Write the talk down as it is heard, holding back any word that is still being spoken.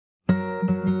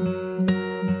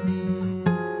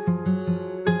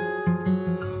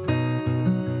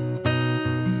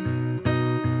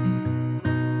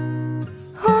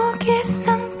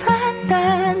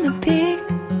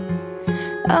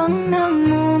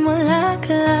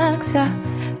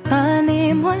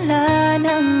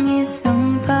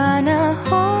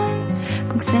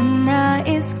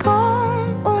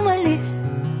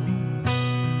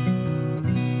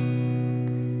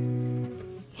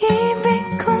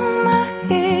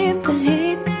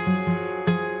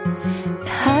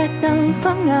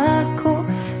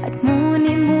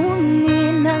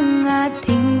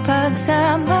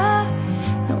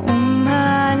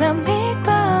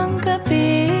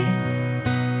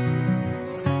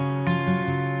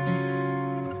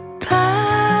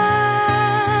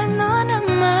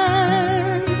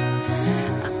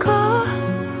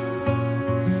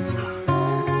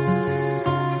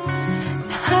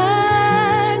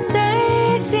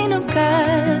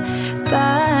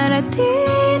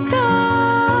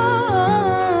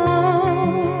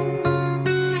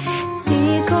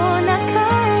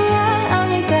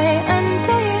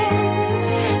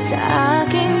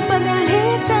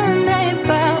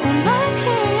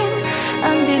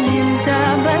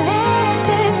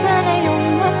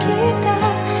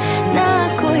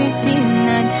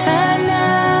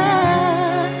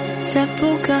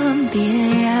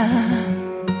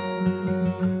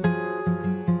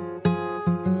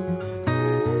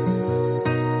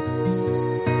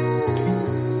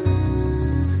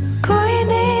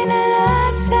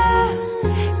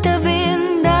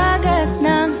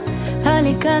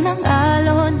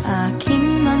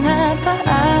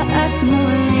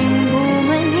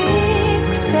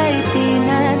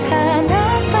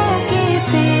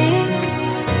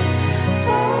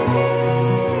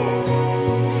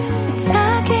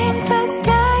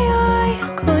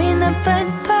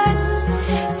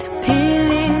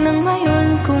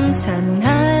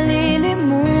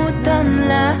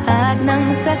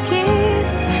sakit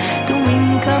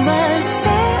tuwing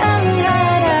kabalse ang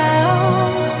araw.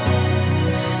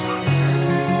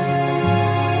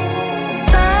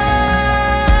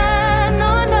 Paano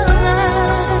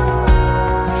naman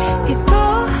ito?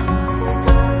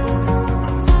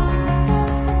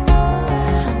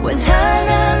 Wala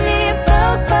nang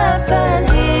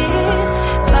ipapapalit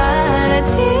para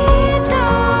dito.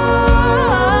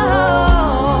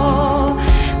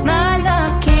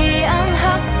 Malaki ang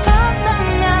hakbang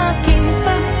ng aking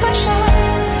pagpasya.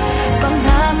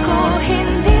 Pangako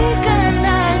hindi ka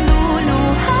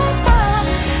naluluha pa.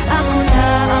 Ako na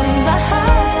ang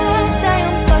bahala sa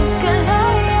iyong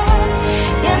pagkalaya.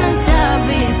 Yan ang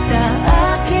sabi sa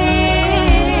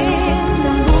akin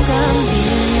ng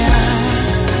bugambilya.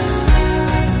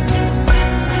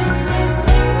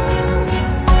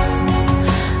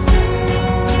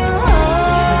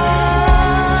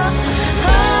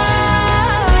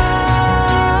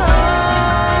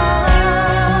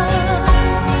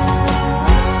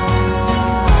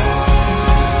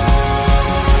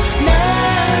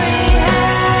 Mary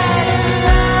had a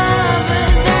lover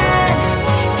then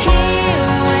he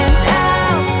went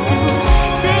out to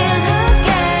sail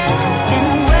again. And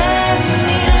when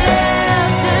he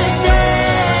left her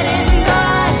dead and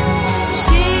gone,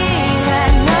 she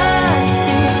had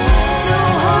nothing to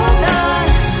hold on.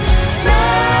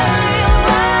 Mary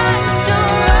wants to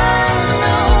run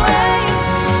away.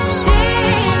 She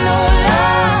no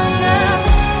longer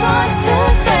wants to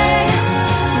stay.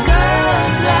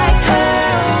 Girls like her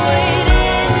wait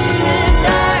in the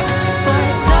dark for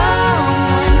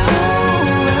someone who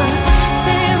will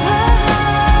save her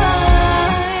heart.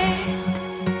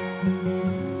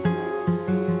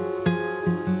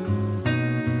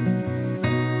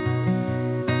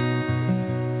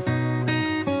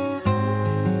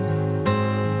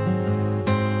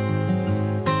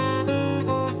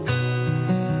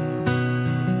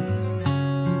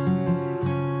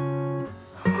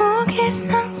 Hugis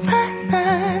ng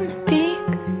pananabik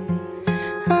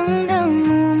ang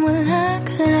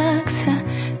namumulaklak sa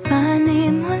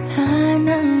panimula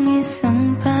ng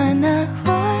isang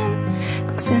panahon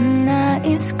kung saan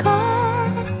nais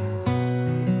kong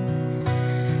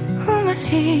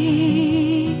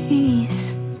umalis.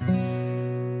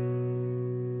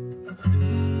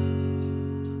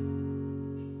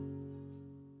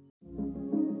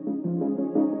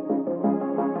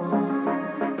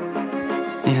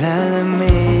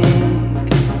 Nilalamig,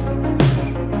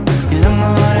 ilang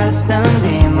oras nang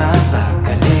di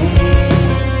mapakali.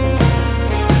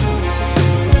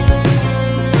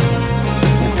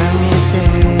 Napangiti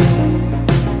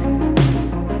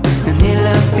na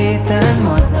nilapitan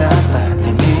mo't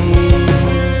napatingin.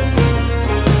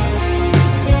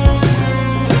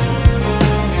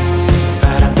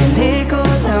 Parang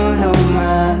pelikulang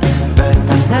luma, ba't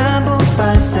malabo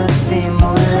pa sa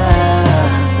simula?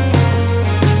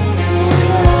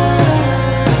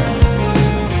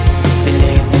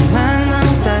 Pilitin man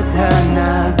ang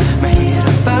tadhana,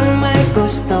 mahirap pang may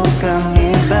gusto kang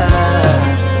iba.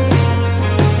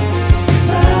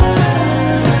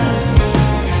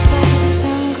 Kahit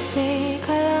isang gabi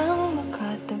ka lang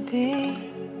makatabi.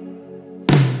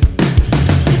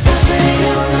 Isa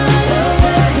sa'yo na lang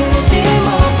na hindi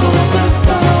mo ko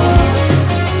gusto.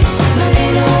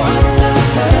 Malinaw ang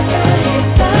lahat kahit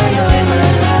tayo'y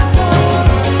malabo.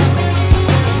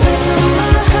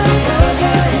 Sasamahan ka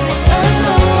kahit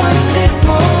ano ang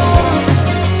ritmo.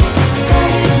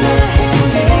 Kahit na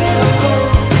hindi ako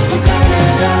ang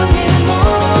panalangin mo.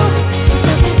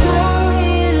 Basta isang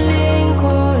hiling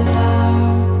ko lang,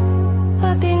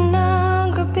 atin ang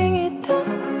gabing ito.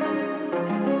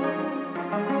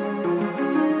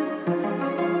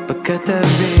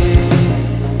 Pagkatabi,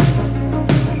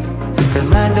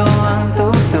 kalmado ang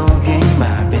tutuging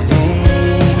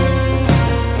mabilis.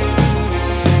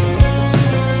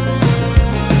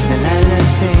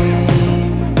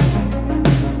 Nalalasing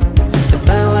sa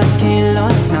bawat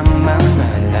kilos ng mga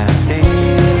labi.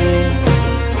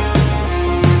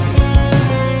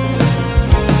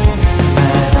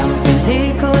 Parang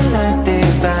pelikula,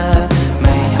 diba?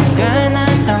 May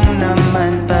hangganan lang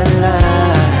naman pala.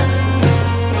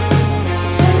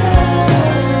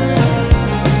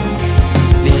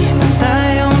 Di man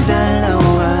tayong dalawa.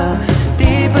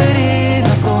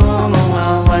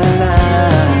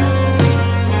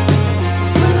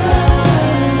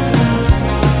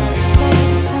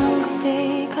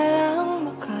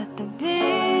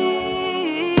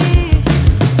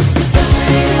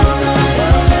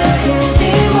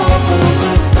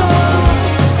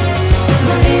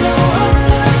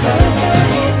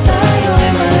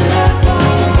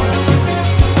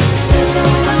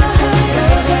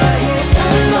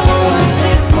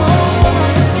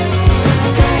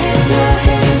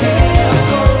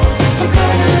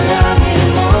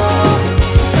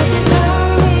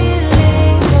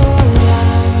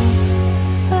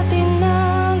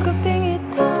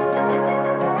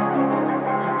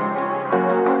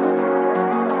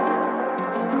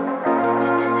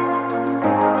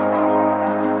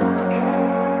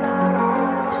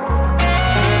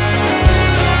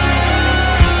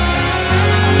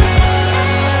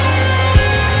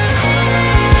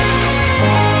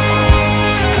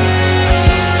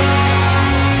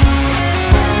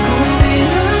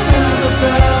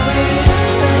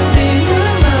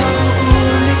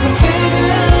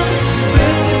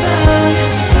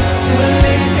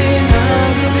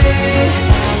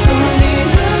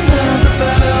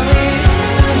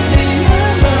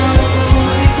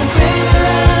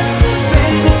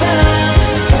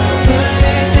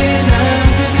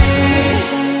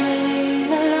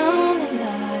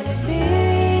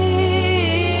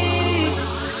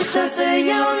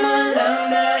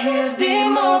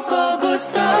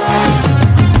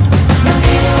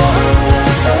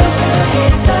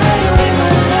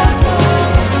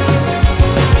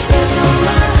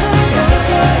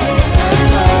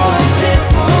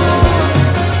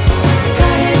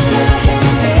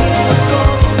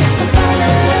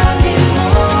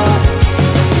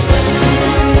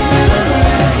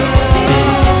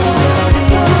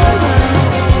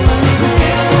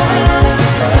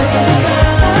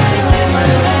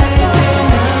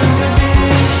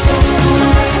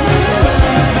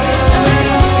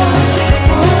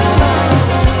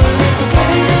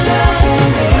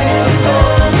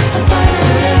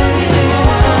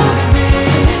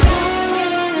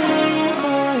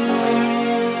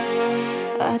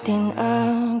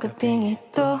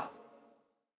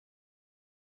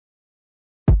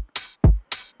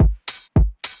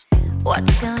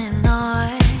 What's going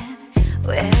on?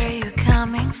 Where are you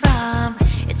coming from?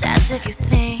 It's as if you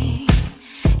think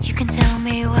you can tell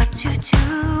me what to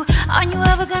do. Aren't you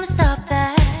ever gonna stop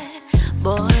that?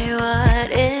 Boy,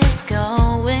 what is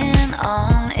going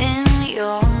on in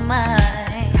your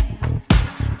mind?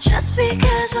 Just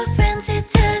because we're friends,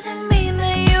 it doesn't mean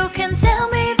that you can tell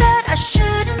me that I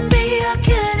shouldn't be, I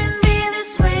couldn't be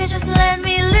this way. Just let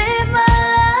me live my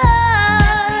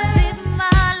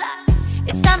life.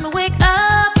 It's time to wake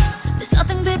up, there's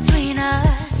nothing between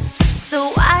us. So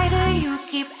why do you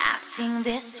keep acting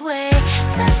this way?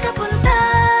 Saan ka punta?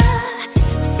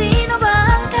 Sino ba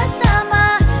ang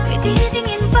kasama? May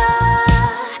titingin ba?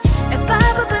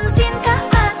 Nagpapapansin ka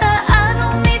ata? I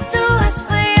don't need to ask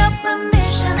for your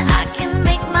permission, I can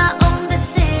make my own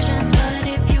decision. But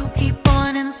if you keep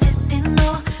on insisting,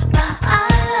 no,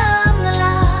 paalam na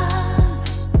lang.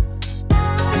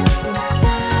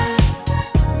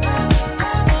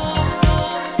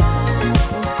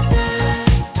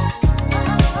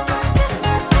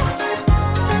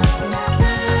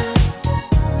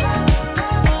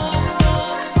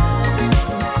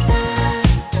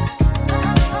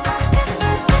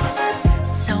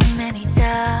 So many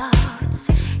doubts,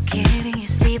 giving you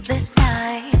sleepless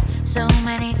nights. So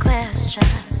many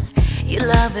questions, you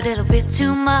love a little bit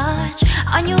too much.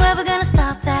 Aren't you ever gonna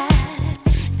stop that?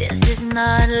 This is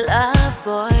not love,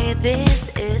 boy, this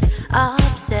is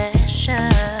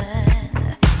obsession.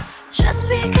 Just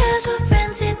because we're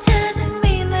friends, it doesn't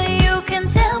mean that you can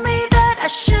tell me that I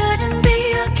shouldn't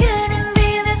be, I couldn't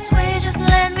be this way. Just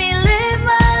let me live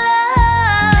my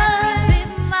life.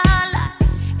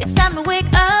 It's time to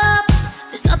wake up,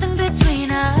 there's nothing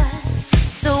between us.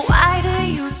 So why do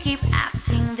you keep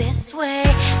acting this way?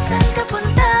 Saan ka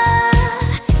punta?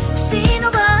 Sino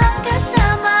ba ang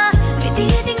kasama? May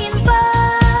titingin ba?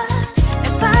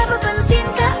 Nagpapapansin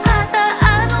ka ata?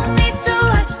 I don't need to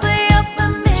ask for your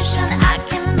permission, I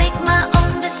can make my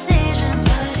own decision.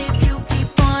 But if you keep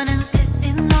on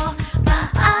insisting, no,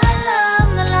 paalam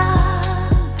na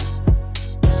lang.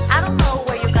 I don't know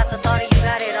where you got the thought, you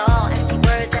got it all. Empty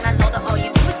words and I know that all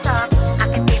you do is talk. I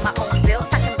can pay my own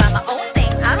bills, I can buy my own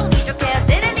things. I don't need your care,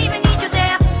 didn't even need you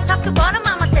there. Top to bottom,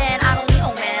 I'm a 10, I don't need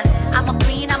no man. I'm a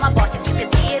queen, I'm a boss, if you can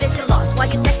see it, it's your loss. While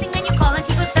you're texting and you call and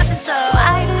keep obsessing, so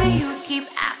why do you keep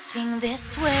acting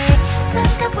this way?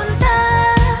 Saan ka punta?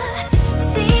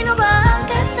 Sino ba ang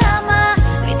kasama?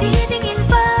 May titingin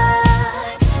ba?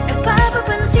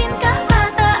 Nagpapapansin ka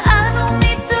ata? I don't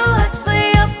need to ask for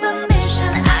your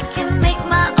permission, I can make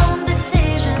my own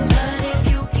decision. But if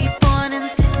you keep on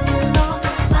insisting, no,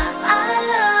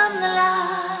 paalam na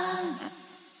lang.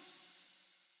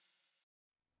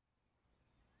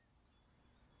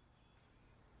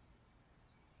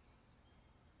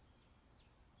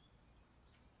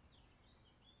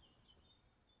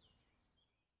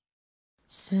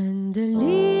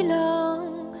 Sandali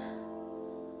lang,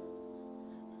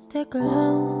 teka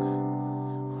lang,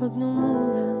 huwag na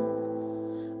munang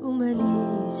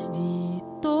umalis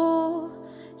dito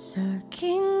sa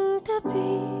aking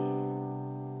tabi.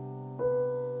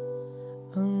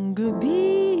 Ang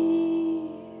gabi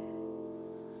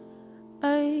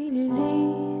ay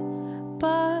lilipas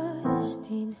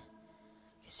din,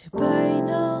 kasabay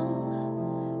ng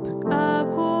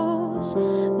pag-agos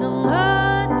ng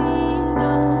ating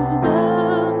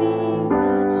damdamin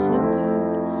at sa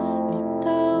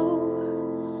paglitaw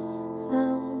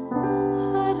ng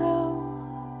araw.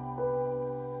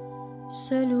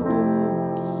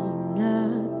 Salubungin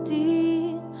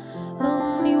natin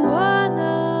ang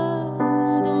liwanag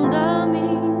ng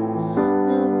damdamin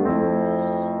na ubos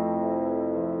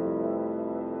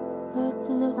at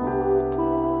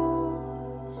naubos,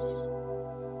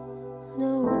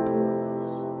 naubos.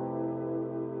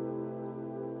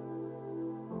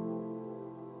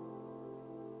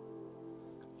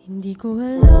 Hindi ko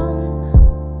alam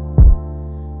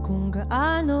kung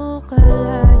gaano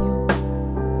kalayo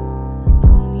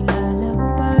ang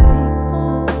nilalakbay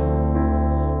mo,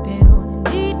 pero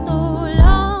nandito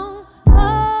lang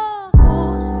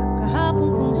ako sa kahapon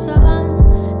kung saan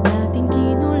natin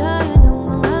kinulayan ang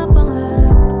mga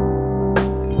pangarap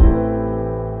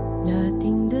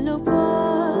nating dalawa.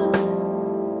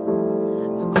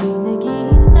 Ako'y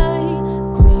naghihintay,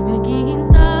 ako'y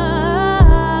maghihintay.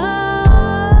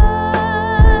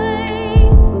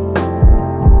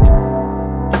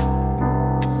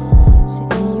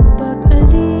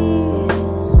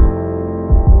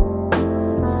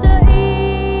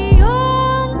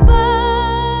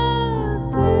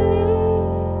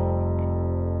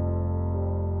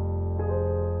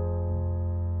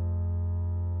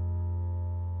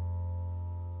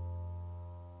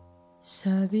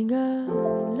 Sabi nga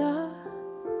nila,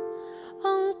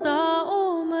 ang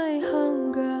tao may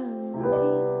hangganan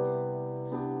din.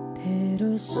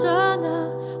 Pero sana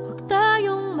huwag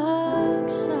tayong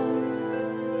magsawa.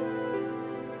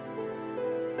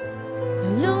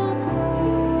 Alam ko,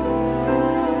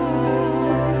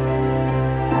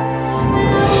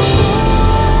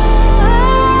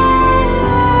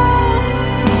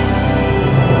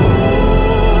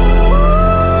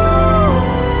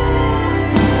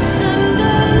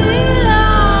 sandali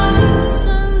lang,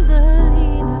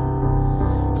 sandali lang,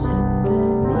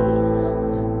 sandali lang.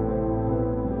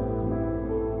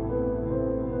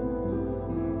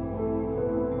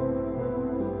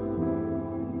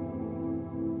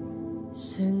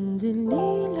 Sandali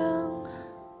lang,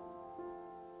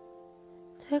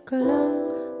 teka lang,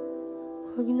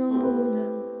 huwag na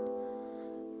munang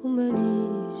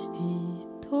umalis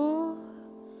dito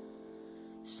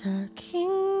sa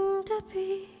aking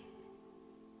tabi.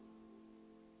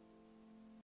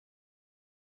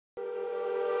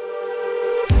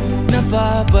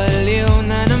 Napapaliw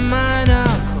na naman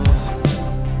ako,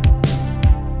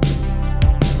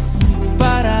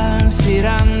 parang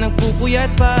sirang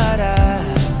nagpupuyat para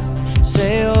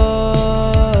sa'yo.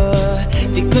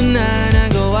 Di ko na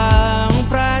nagawa ang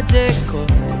project ko,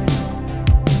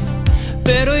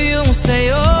 pero yung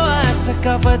sa'yo at sa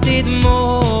kapatid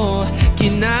mo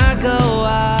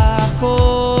ginagawa ko.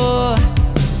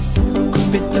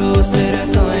 Kumpito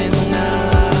seryosohin mo nga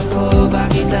ako,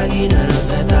 bakit lagi na lang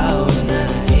sa tao na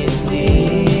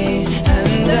hindi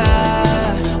handa?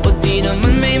 O di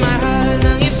naman may mahal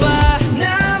ng iba.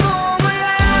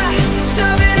 Namumula,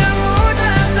 sabi ng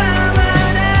utang tama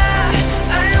na.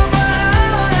 Ayaw pa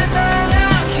ulit ang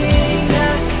aking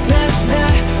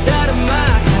darama.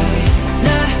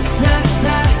 Kahit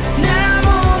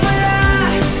namumula,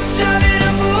 sabi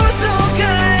ng puso,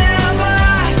 kaya ba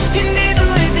hindi to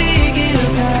itigil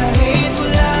kahit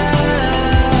wala?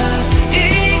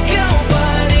 Ikaw pa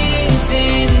rin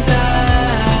sinta.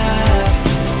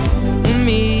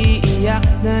 Umiiyak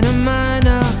na naman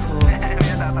ako,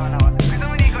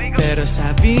 pero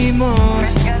sabi mo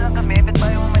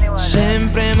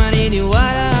siyempre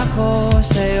maniniwala ako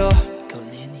sa'yo. Ikaw,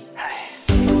 nene.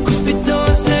 Kumpito,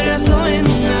 seryosohin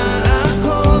mo nga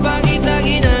ako, bakit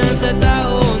lagi na lang sa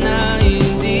tao na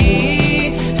hindi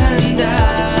handa?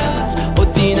 O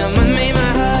di naman may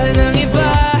mahal ng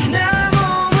iba.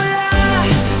 Namumula,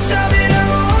 sabi ng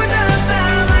utang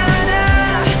tama na.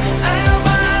 Ayaw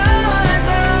pa ulit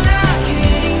ang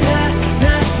aking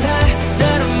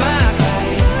darama.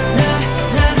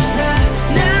 Kahit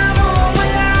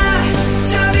namumula,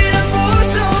 sabi ng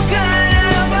puso,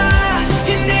 kaya ba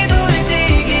hindi to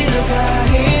itigil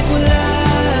kahit wala?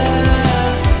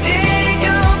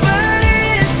 Ikaw pa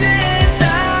rin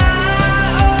sinta.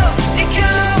 Oh,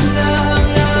 ikaw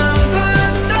lang ang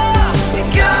gusto,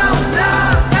 ikaw lang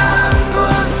ang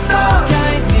gusto.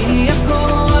 Kahit di ako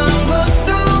ang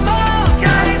gusto mo,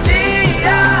 kahit di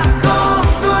ako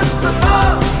gusto mo.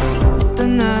 Ito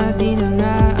na, di na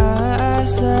nga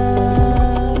aasa,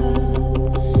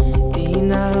 di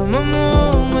na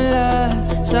mamumula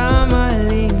sa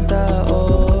maling tao.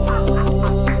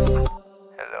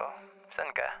 Hello, saan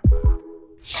ka?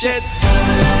 Shit!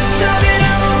 Sabi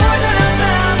na utang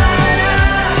tama na.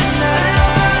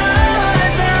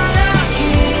 Ulit ang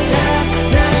aking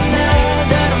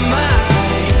darama.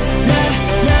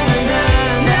 Kahit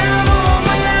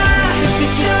namumula,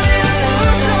 sabi ng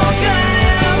puso,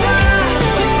 kaya ba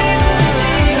hindi mo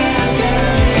itigil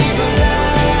kahit wala?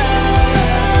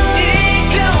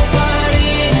 Ikaw pa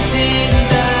rin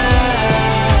sinta.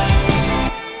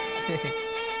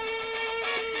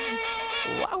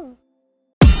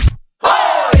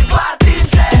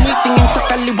 Tumitingin sa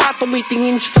kaliwa,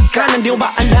 tumitingin siya sa kanan. Di mo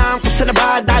ba alam kung saan na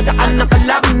ba dadaan ng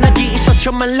kalaban? Nag-iisa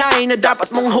siya malay na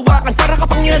dapat mong hawakan para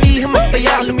kapangyarihan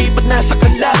magtaya, lumipad na sa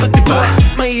kalaban, diba?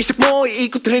 Maisip mo,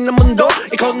 iikot rin ang mundo.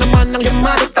 Ikaw naman ang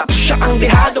yamado, tapos siya ang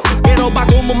dehado. Pero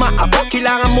bago mo maabot,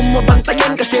 kailangan mo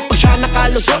mabantayan, kasi pag siya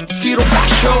nakalusot, zero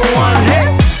passion. Hey!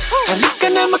 Halika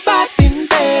na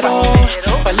magpatintero,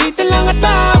 palitan lang at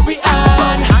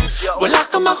bawian. Wala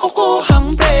kang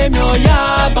makukuhang premyo,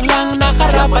 yabang lang na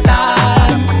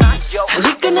karapatan.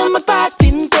 Halika na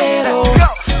magpatintero,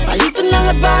 palitan lang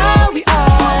at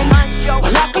bawian.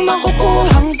 Wala kang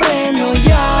makukuhang premyo,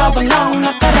 yabang lang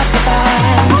na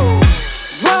karapatan.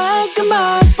 Huwag ka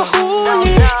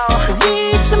magpahuli,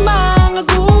 tuwid sa mga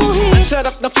guhit.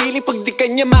 Sarap na feeling pag di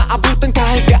kanya maabutan,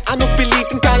 kahit gaano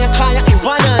pilitin, kaya-kaya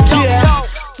iwanan. Yeah.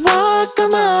 Huwag ka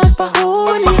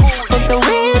magpahuli,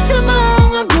 pagtawid sa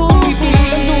mga guhit.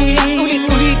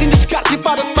 Ulit-ulitin, diskarte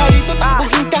para parito,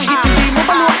 tabuhin kahit hindi mo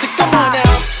baluti. Come on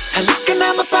now. Halika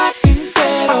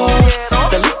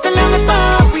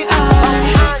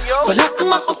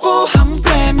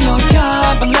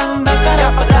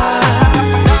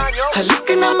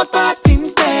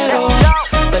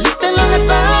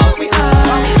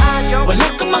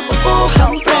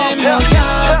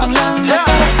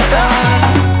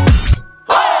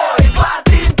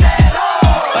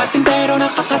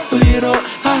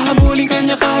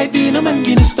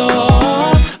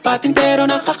Patintero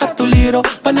nakakatuliro,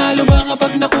 panalo ba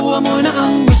kapag nakuha mo na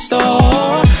ang gusto?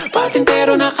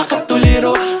 Patintero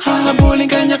nakakatuliro, hahabulin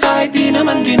ka niya kahit di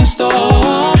naman ginusto.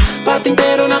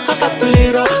 Patintero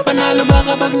nakakatuliro, panalo ba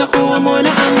kapag nakuha mo na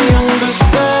ang iyong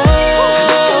gusto?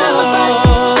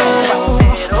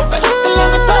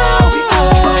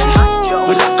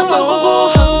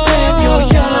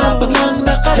 Yabang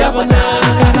na karapatan,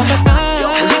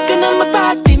 halika na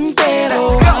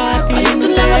magpatintero. Halika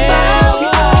na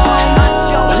magbawian,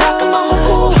 wala kang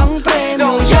makukuhang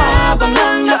premyo. Yabang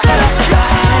lang na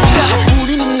karapatan.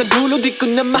 Nakahuli ng nadulo, di ko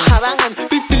na maharangan.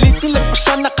 Pipilitin lang ko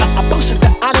sa nakaabang sa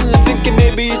daanan lang. Thinking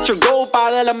maybe it's your goal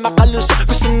para lang makalusok.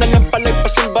 Gusto na lang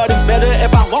palagpasin, but it's better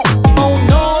if I won't. Oh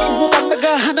no, mukhang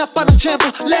naghahanap pa ng tiyempo.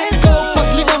 Let's go,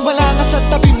 paglimang wala na sa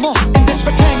tabi mo. In this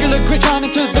rectangular grid, running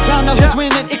to the ground. Now who's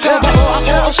winning? Ikaw ba o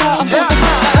ako o siya ang bukas na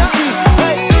auntie?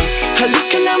 Hey!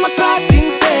 Halika na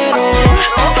magpatintero,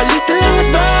 palitan lang at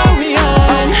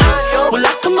bawian.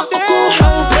 Wala kang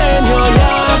makukuhang premyo,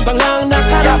 yabang lang na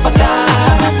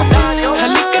karapatan.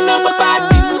 Halika na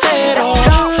magpatintero,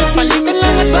 palitan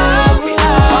lang at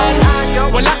bawian.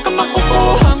 Wala kang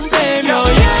makukuhang premyo,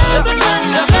 yabang lang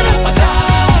na karapatan.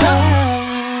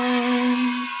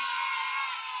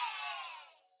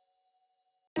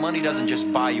 Money doesn't just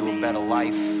buy you a better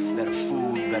life, better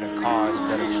food, better cars,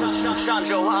 better pussy.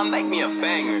 Make me a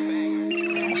banger.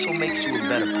 It also makes you a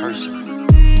better person.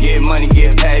 Get money,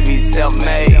 get paid, be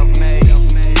self-made.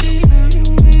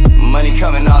 Money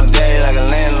coming all day like a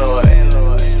landlord.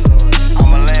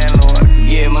 I'm a landlord.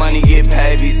 Get money, get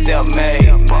paid, be self-made.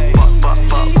 I'm a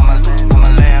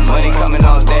landlord. Money coming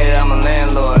all day, I'm a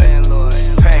landlord.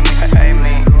 Pay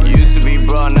me. Used to be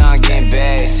broke, now I'm getting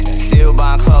bags. Still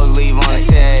buying clothes, leave on the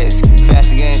tags.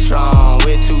 Fashion getting strong,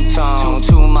 with two-tone.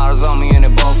 Two models on me and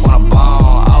they both on a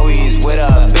bone. Always with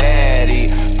a baddie,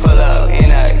 pull up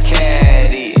in a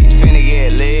caddy. Finna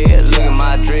get lit, look at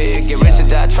my drip. Get rich or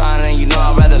die trying, and you know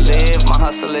I'd rather live. My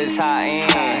hustle is high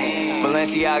end,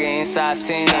 Balenciaga inside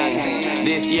 10.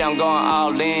 This year I'm going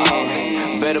all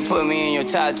in, better put me in your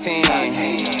top 10.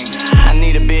 I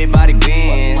need a big body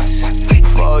Benz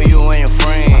for you and your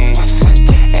friends.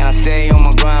 And I stay on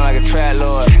my grind like a trap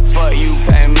lord. Fuck you,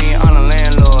 pay me, I'm a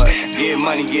landlord. Get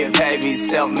money, get paid, be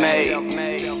self-made.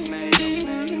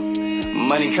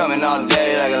 Money coming all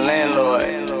day like a landlord.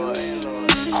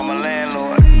 I'm a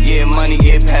landlord. Get money,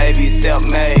 get paid, be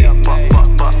self-made. I'm a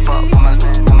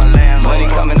landlord. Money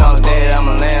coming all day, I'm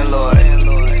a landlord.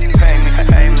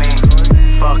 Pay me.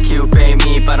 Fuck you, pay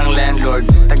me, parang landlord.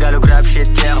 Tagalog rap shit,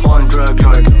 kaya ako ang drug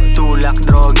lord. Tulak,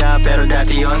 droga, pero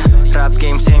dati yon. Rap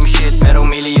game, same shit, merong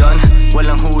milyon.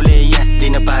 Walang huli, yes, di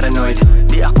na paranoid.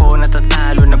 Di ako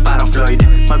natatalo na parang Floyd.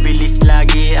 Mabilis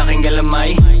lagi, aking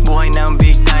galamay. Buhay ng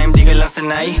big time, di ka lang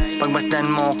sanay. Pagmasdan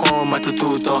mo ko,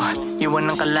 matututo. Iwan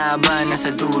ng kalaban na sa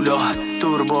dulo.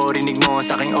 Turbo, rinig mo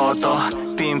sa aking auto.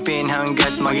 Pimpin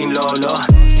hanggat maging lolo.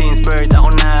 Since birth ako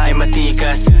na ay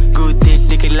matikas. Good dick,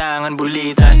 di kailangan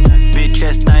bulitas.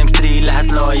 Bitches times 3,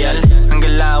 lahat loyal. Ang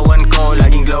galawan ko,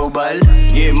 laging global.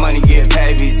 Get money, get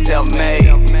paid, be self-made.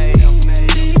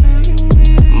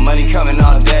 Money coming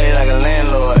all day like a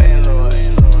landlord.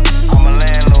 I'm a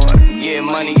landlord. Get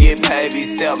money, get paid, be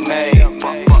self-made. I'm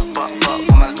a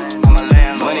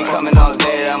landlord. Money coming all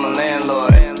day, I'm a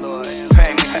landlord.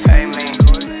 Pay me.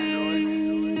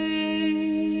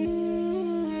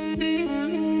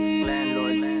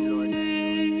 Landlord.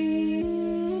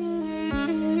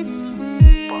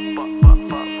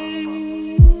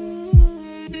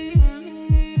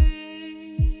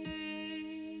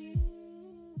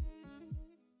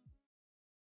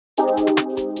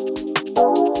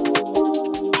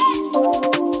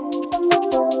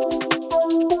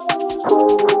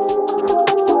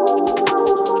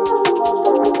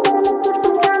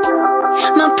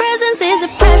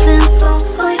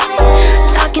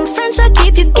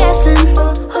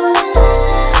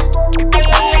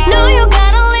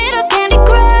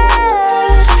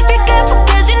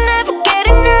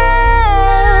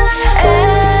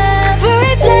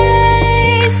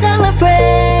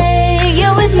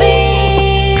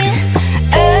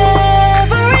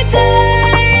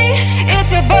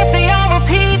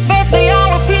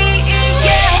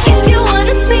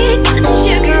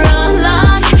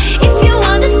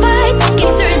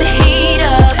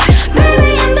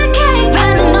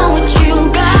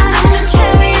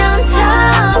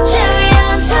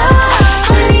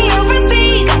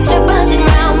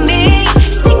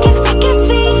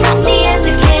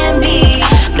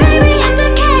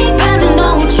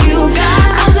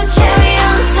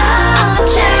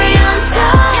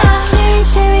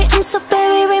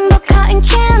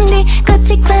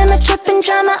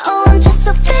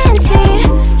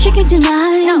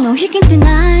 deny. No, he can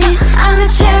deny. I'm the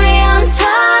cherry on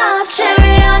top,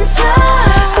 cherry on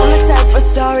top. I'm a sight for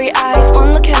sorry eyes.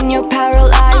 One look and you're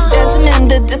paralyzed. Dancing in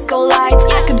the disco lights.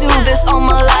 I could do this all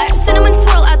my life. Cinnamon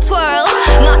swirl, I twirl.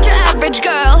 Not your average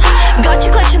girl. Got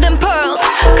you clutching them pearls.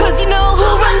 Cause you know who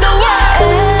run the world.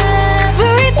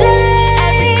 Every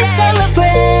day,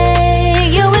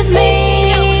 celebrate you with me.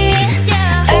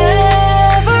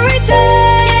 Every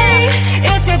day,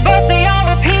 it's your birthday on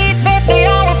repeat, birthday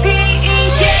on repeat.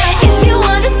 Yeah. If you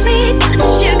wanted sweet, got the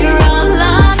sugar on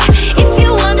lock. If you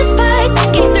wanted spice,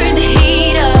 can turn the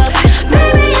heat up.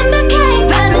 Baby, I'm the king,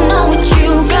 better know what you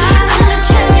got. I'm the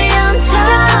cherry on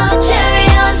top, cherry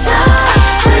on top.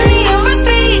 Honey, you're a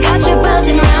bee, got you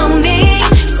buzzing around me.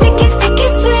 Sticky, sticky,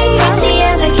 sweet, frosty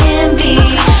as I can be.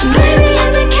 Baby,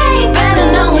 I'm the king, better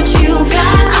know what you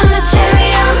got. I'm the cherry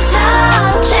on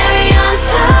top, cherry on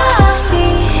top.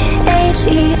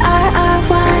 C-H-E-R-R-Y.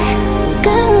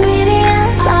 Good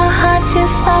ingredients are hard to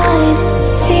find.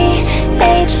 C-H-E-R-R-Y.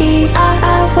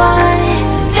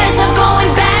 There's no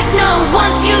going back, no,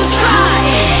 once you try.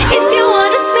 If you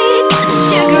wanted sweet, got the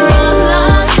sugar on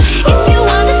lock. If you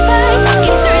wanted spice,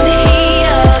 can turn the heat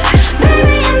up.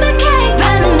 Baby, I'm the king,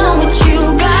 better know what you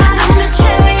got. I'm the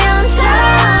cherry on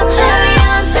top, cherry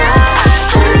on top.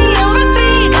 Honey, you're a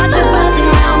bee, got you buzzing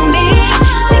around me.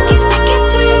 Sticky, sticky,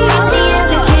 sweet, frosty as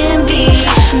it can be.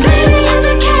 Baby, I'm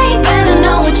the king, better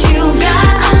know what you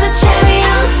got. I'm the cherry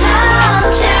on top,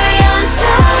 cherry on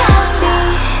top.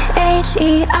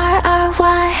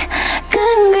 C-H-E-R-R-Y.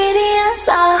 Good ingredients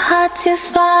are hard to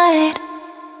find.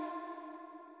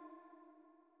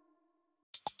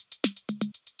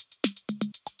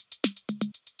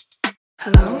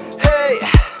 Hello? Hey,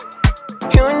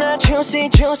 you're not juicy,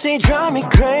 juicy, drive me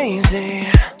crazy.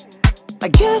 I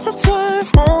guess that's why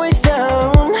I'm always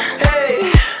down.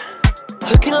 Hey,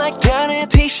 looking like that in a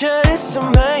t-shirt is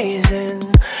amazing.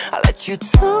 I let you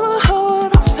turn my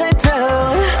heart upside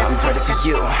down. I'm ready for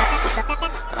you.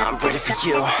 I'm ready for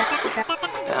you.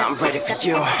 I'm ready for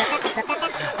you.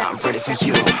 I'm ready for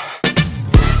you.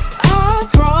 I'll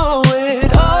throw it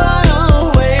all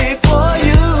away for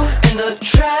you. In the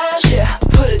trash, yeah,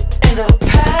 put it in the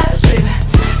past, baby.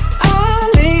 I'll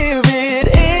leave it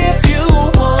if you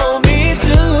want me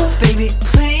to. Baby,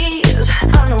 please, I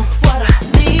know what I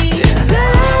need.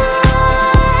 Yeah.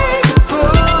 I could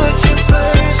put you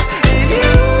first if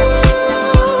you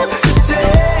just say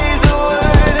the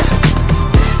word.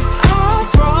 I'll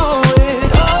throw it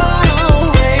all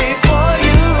away for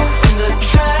you. In the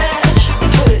trash,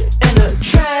 put it in the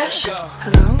trash.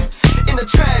 Hello? In the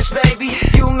trash, baby.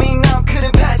 You mean now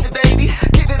couldn't pass it, baby.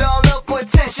 Give it all up for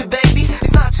attention, baby.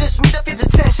 It's not just me that feels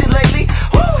attention lately.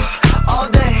 Woo! All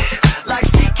day, like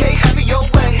CK, have it your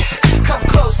way. Come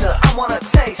closer, I wanna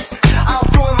taste. I'll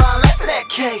ruin my life for that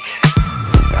cake.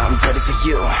 I'm ready for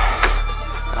you.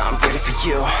 I'm ready for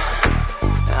you.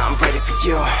 I'm ready for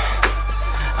you.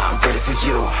 I'm ready for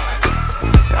you.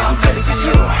 I'm ready for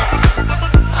you. I'm ready for you.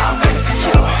 I'm ready for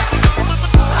you.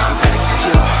 I'm ready for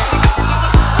you.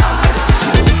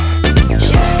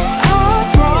 I'll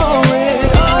throw it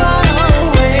all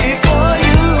away for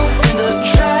you. In the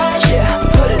trash, yeah,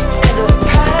 put it in the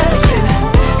past, baby.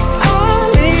 I'll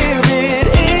leave it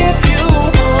if you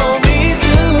want me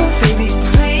to. Baby,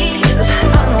 please,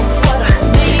 I know what I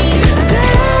need.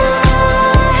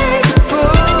 I could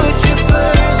put you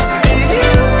first if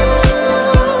you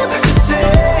just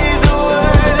say the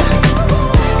word.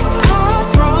 I'll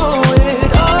throw it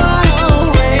all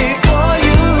away for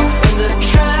you. In the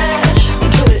trash,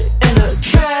 put it in the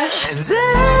trash. And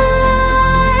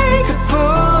I could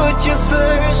put you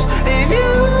first if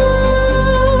you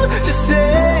just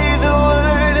say the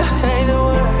word.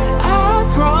 I'll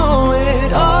throw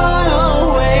it all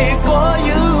away for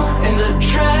you. In the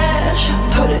trash,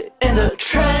 put it in the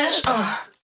trash.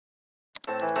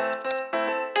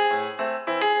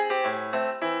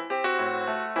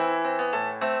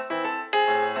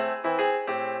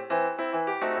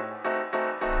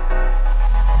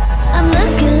 I'm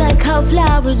looking like how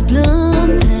flowers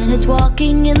bloom. Tennis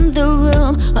walking in the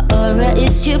room. My aura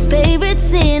is your favorite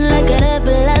scene, like an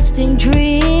everlasting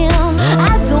dream.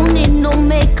 I don't need no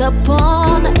makeup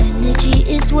on. My energy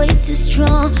is way too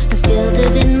strong. No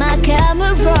filters in my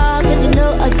camera, cause you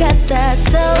know I got that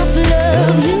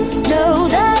self-love. You know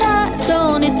that I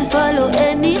don't need to follow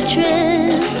any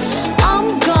trends.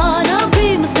 I'm gonna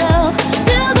be myself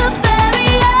till the very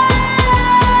end.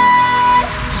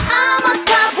 I'm a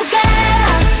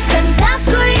capoeira,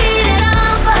 cantando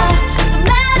ireramba. No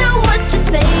matter what you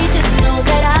say, just know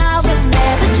that I will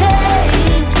never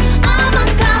change. I'm a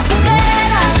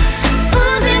capoeira,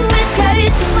 oozing with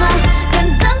charisma,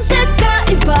 cantante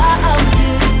caiba. I'm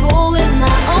beautiful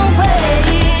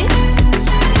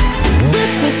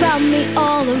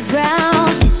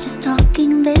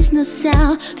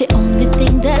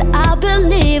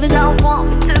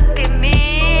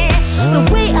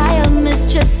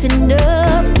just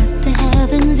enough. Got the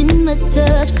heavens in my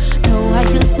touch. No high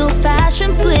heels, no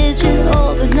fashion, please, just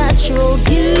always natural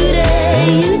beauty.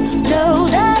 You know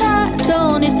that I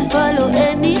don't need to follow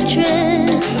any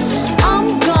trends.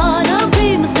 I'm gonna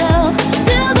be myself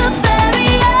till the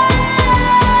very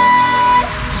end.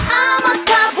 I'm a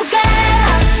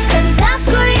capoeira,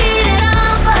 cantaco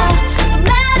ireramba. No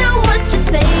matter what you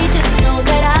say, just know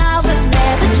that I will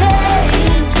never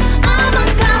change. I'm a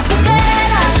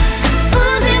capoeira,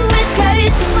 oozing with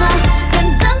charisma.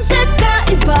 Cantante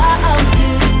kaiba, I'm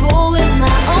beautiful in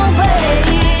my own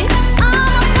way.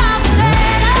 I'm a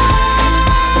capoeira.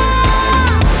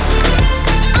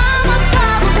 I'm a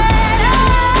capoeira.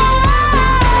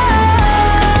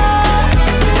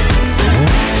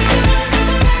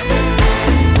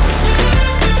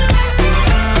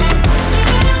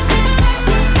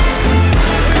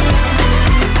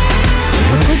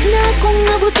 Pagod na akong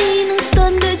abutin ang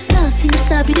standards na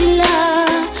sinasabi nila.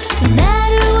 No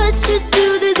matter what you do,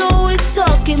 there's always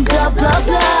talking blah blah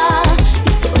blah.